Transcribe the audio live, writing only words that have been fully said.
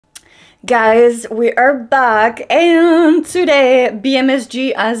Guys, we are back, and today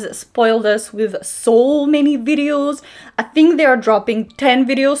BMSG has spoiled us with so many videos. I think they are dropping 10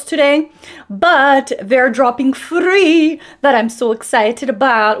 videos today, but they're dropping 3 that I'm so excited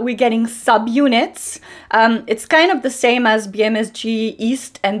about. We're getting subunits. It's kind of the same as BMSG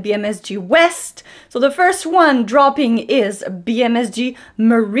East and BMSG West. So the first one dropping is BMSG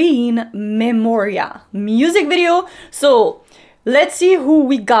Marine Memoria music video. So let's see who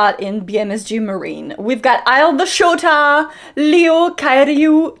we got in BMSG Marine. We've got Aile The Shota, Leo,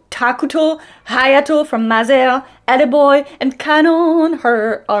 KAIRYU, TAKUTO, HAYATO from MAZZEL, edhiii, and KANON,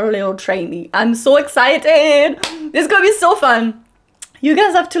 our little trainee. I'm so excited! This is gonna be so fun! You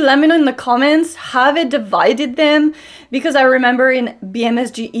guys have to let me know in the comments how they divided them, because I remember in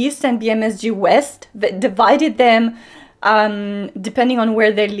BMSG East and BMSG West, they divided them depending on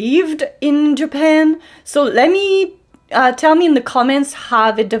where they lived in Japan. So let me tell me in the comments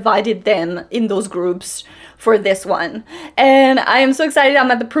how they divided them in those groups for this one. And I am so excited. I'm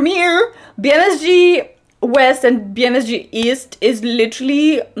at the premiere. BMSG West and BMSG East is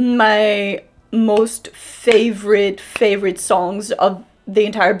literally my most favorite songs of the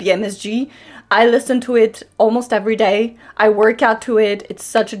entire BMSG. I listen to it almost every day. I work out to it. It's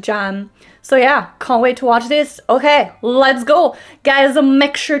such a jam. So yeah, can't wait to watch this. Okay, let's go. Guys,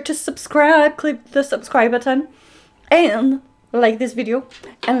 make sure to subscribe. Click the subscribe button and like this video,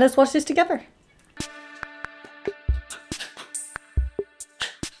 and let's watch this together.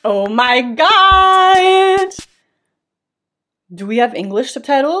 Oh my god! Do we have English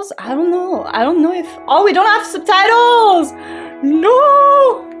subtitles? I don't know. I don't know if... Oh, we don't have subtitles!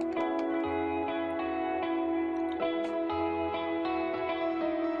 No!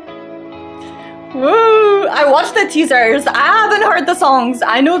 Woo! I watched the teasers. I haven't heard the songs.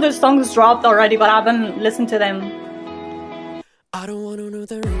 I know the songs dropped already, but I haven't listened to them. I don't wanna know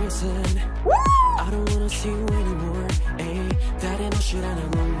the reason. I don't wanna see you anymore.誰も知らない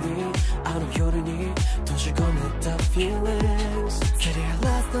あの夜に閉じ込めた feelings。擦り減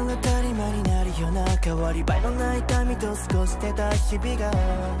らすのが当たり前になるような変わり映えのない痛みと過ごしてた日々が、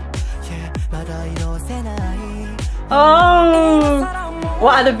まだ色褪せない。Oh!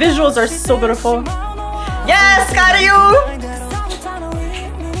 Wow, the visuals are so beautiful. Yes, KAIRYU!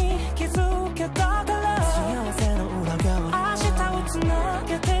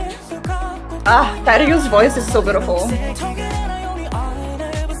 Ah, KAIRYU's voice is so beautiful.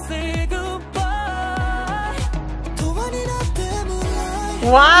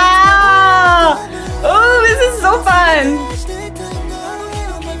 Wow! Oh, this is so fun!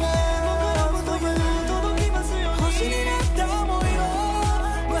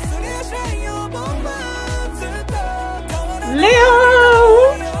 Leo!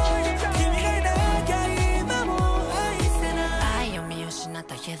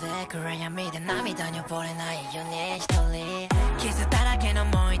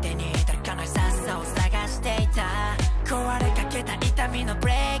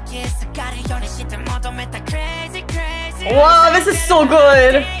 Wow, this is so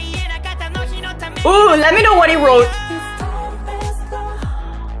good! Ooh, let me know what he wrote.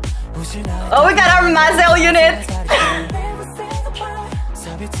 Oh, we got our MAZZEL unit!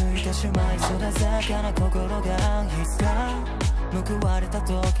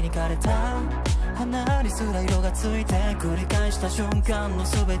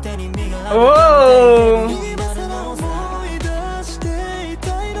 Oh!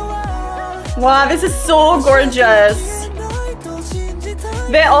 Wow, this is so gorgeous.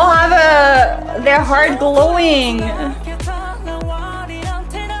 They all have their heart glowing.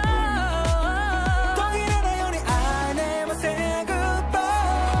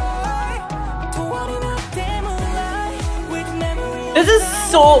 This is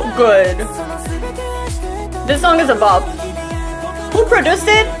so good. This song is a bop. Who produced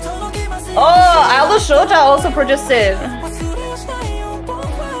it? Oh, Aile The Shota also produced it.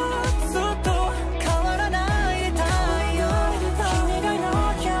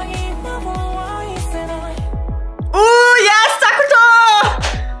 Ooh, yes, TAKUTO!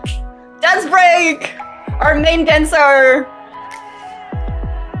 Dance break! Our main dancer.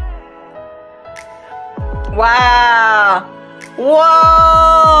 Wow.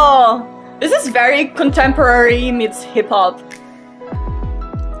 Whoa! This is very contemporary meets hip-hop.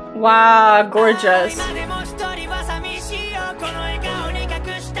 Wow, gorgeous.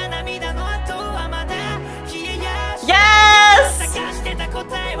 Yes!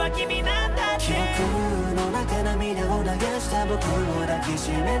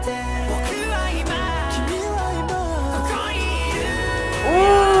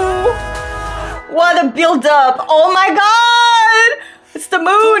 Ooh. What a build-up! Oh my god! It's the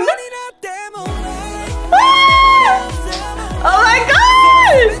moon!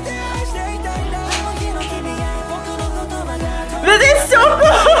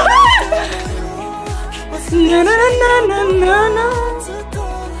 na, na, na.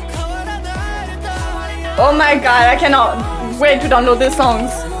 Oh my god, I cannot wait to download these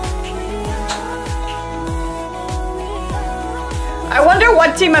songs. I wonder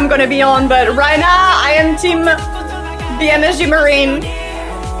what team I'm gonna be on, but right now I am team BMSG Marine.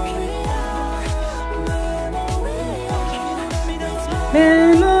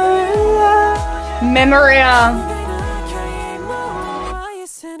 Memoria.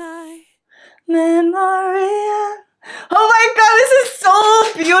 Memoria. Oh my god, this is so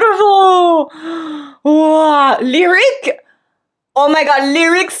beautiful. Wow. Lyric. Oh my god,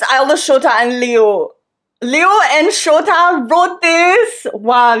 lyrics, Aile The Shota and Leo. Leo and Shota wrote this.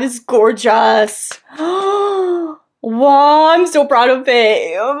 Wow, this is gorgeous. Wow, I'm so proud of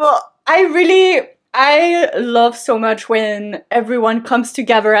it. I love so much when everyone comes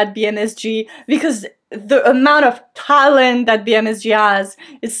together at BMSG because the amount of talent that BMSG has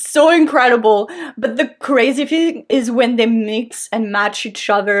is so incredible. But the crazy thing is when they mix and match each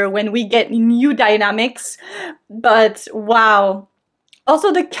other, when we get new dynamics. But wow.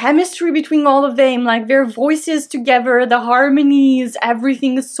 Also the chemistry between all of them, like their voices together, the harmonies,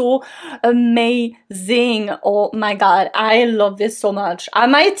 everything is so amazing. Oh my god, I love this so much.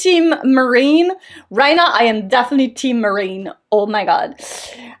 Am I team Marine? Right now I am definitely team Marine. Oh my god.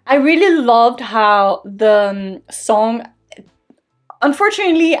 I really loved how the song...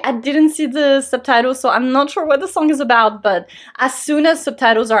 Unfortunately, I didn't see the subtitles, so I'm not sure what the song is about, but as soon as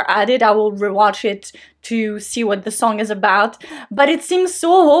subtitles are added, I will rewatch it to see what the song is about. But it seems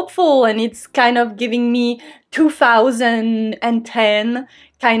so hopeful, and it's kind of giving me 2010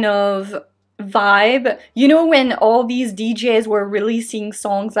 kind of vibe. You know, when all these DJs were releasing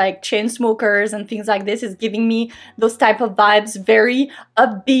songs like Chainsmokers and things like this, is giving me those type of vibes, very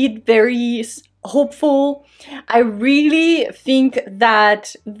upbeat, very hopeful. I really think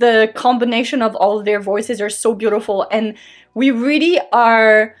that the combination of all of their voices are so beautiful, and we really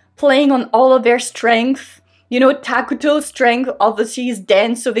are playing on all of their strength. You know, TAKUTO's strength obviously is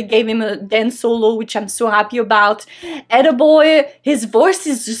dance, so they gave him a dance solo, which I'm so happy about. edhiii, his voice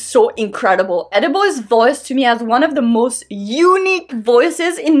is just so incredible. edhiii's voice to me has one of the most unique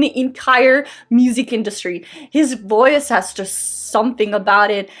voices in the entire music industry. His voice has just something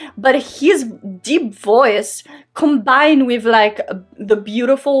about it, but his deep voice combined with like the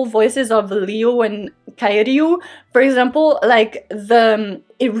beautiful voices of Leo and KAIRYU, for example, like the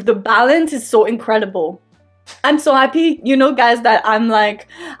balance is so incredible. I'm so happy, you know, guys, that I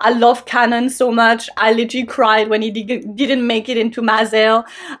love KANON so much. I literally cried when he didn't make it into MAZZEL.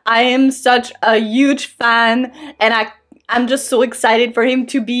 I am such a huge fan, and I'm just so excited for him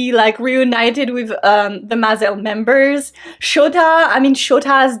to be like reunited with the MAZZEL members. Shota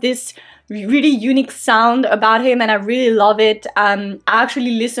has this really unique sound about him, and I really love it. I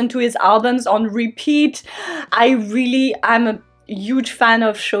actually listen to his albums on repeat. I'm a huge fan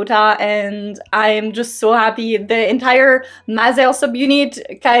of Shota, and I am just so happy. The entire MAZZEL subunit,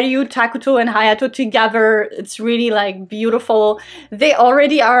 KAIRYU, TAKUTO, and HAYATO together, it's really like beautiful. They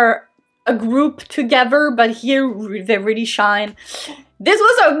already are a group together, but here they really shine. This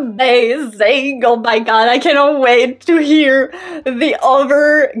was amazing. Oh my god, I cannot wait to hear the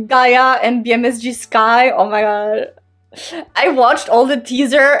other Gaia and BMSG Sky. Oh my god. I watched all the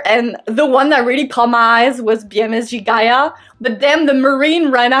teaser, and the one that really caught my eyes was BMSG Gaia, but then the Marine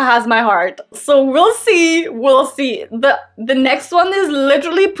right now has my heart. So we'll see, The next one is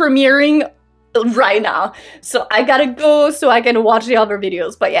literally premiering right now, so I gotta go so I can watch the other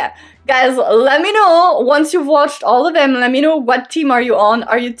videos. But yeah, guys, let me know once you've watched all of them. Let me know what team are you on.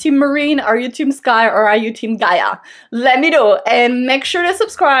 Are you team Marine, are you team Sky, or are you team Gaia? Let me know, and make sure to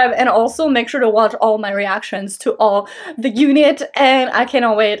subscribe, and also make sure to watch all my reactions to all the unit, and I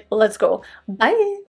cannot wait. Let's go. Bye.